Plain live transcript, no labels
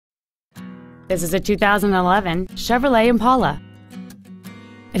This is a 2011 Chevrolet Impala.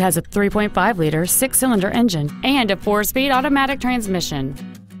 It has a 3.5-liter six-cylinder engine and a 4-speed automatic transmission.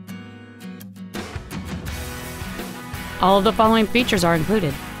 All of the following features are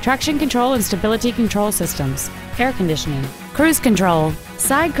included: traction control and stability control systems, air conditioning, cruise control,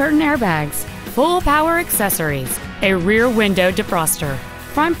 side curtain airbags, full power accessories, a rear window defroster,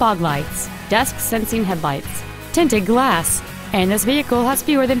 front fog lights, dusk sensing headlights, tinted glass, and this vehicle has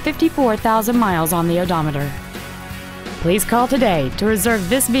fewer than 54,000 miles on the odometer. Please call today to reserve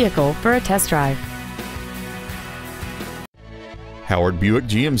this vehicle for a test drive. Howard Buick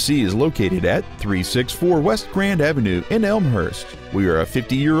GMC is located at 364 West Grand Avenue in Elmhurst. We are a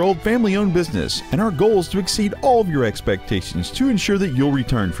 50-year-old family-owned business, and our goal is to exceed all of your expectations to ensure that you'll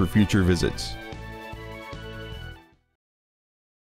return for future visits.